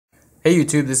Hey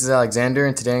YouTube, this is Alexander,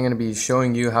 and today I'm going to be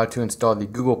showing you how to install the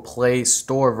Google Play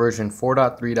Store version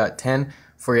 4.3.10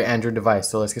 for your Android device.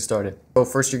 So let's get started. So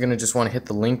first you're going to just want to hit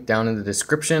the link down in the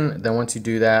description. Then once you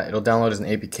do that, it'll download as an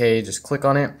APK. Just click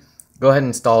on it, go ahead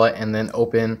and install it, and then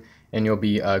open, and you'll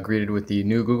be greeted with the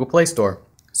new Google Play Store.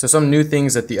 So some new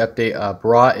things that the update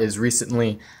brought is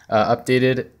recently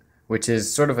updated, which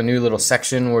is sort of a new little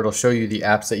section where it'll show you the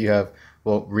apps that you have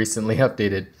recently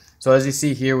updated. So as you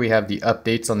see here, we have the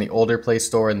updates on the older Play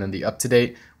Store and then the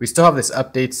up-to-date. We still have this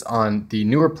updates on the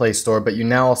newer Play Store, but you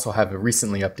now also have it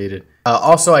recently updated.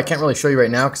 Also, I can't really show you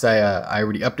right now because I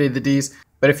already updated these.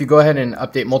 But if you go ahead and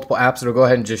update multiple apps, it'll go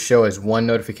ahead and just show as one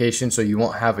notification, so you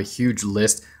won't have a huge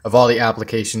list of all the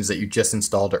applications that you just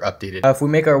installed or updated. If we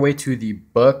make our way to the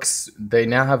books, they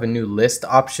now have a new list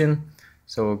option.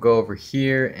 So we'll go over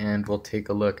here and we'll take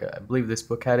a look. I believe this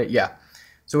book had it. Yeah.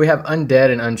 So we have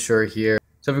Undead and Unsure here.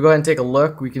 So if we go ahead and take a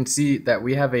look, we can see that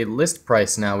we have a list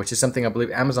price now, which is something I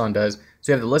believe Amazon does.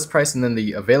 So you have the list price and then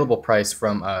the available price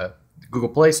from Google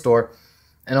Play Store.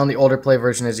 And on the older Play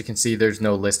version, as you can see, there's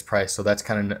no list price. So that's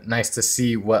kind of nice to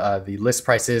see what the list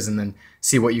price is and then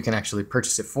see what you can actually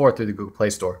purchase it for through the Google Play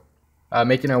Store.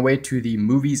 Making our way to the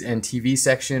movies and TV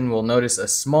section, we'll notice a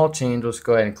small change. Let's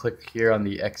go ahead and click here on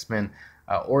the X-Men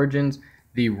Origins.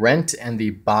 The rent and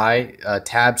the buy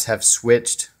tabs have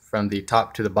switched from the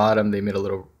top to the bottom. They made a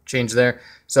little change there.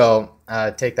 So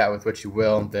take that with what you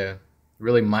will. The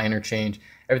really minor change.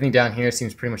 Everything down here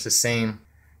seems pretty much the same.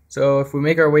 So if we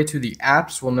make our way to the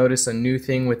apps, we'll notice a new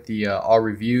thing with the all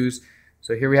reviews.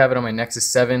 So here we have it on my Nexus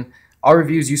 7. All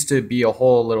reviews used to be a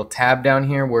whole little tab down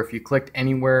here where if you clicked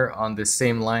anywhere on this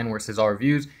same line where it says all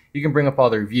reviews, you can bring up all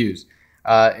the reviews.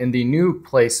 In the new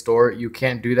Play Store, you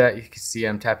can't do that. You can see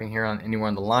I'm tapping here on anywhere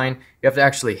on the line. You have to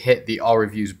actually hit the all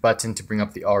reviews button to bring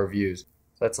up the all reviews.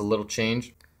 So that's a little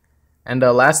change. And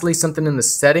lastly, something in the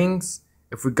settings.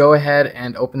 If we go ahead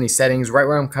and open the settings, right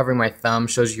where I'm covering my thumb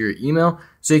shows you your email.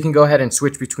 So you can go ahead and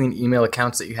switch between email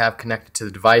accounts that you have connected to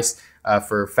the device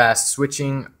for fast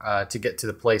switching to get to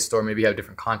the Play Store. Maybe you have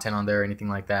different content on there or anything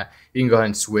like that. You can go ahead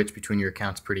and switch between your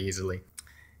accounts pretty easily.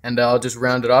 And I'll just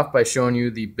round it off by showing you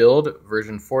the build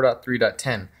version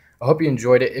 4.3.10. I hope you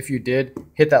enjoyed it. If you did,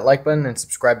 hit that like button and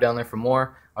subscribe down there for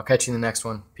more. I'll catch you in the next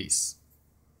one. Peace.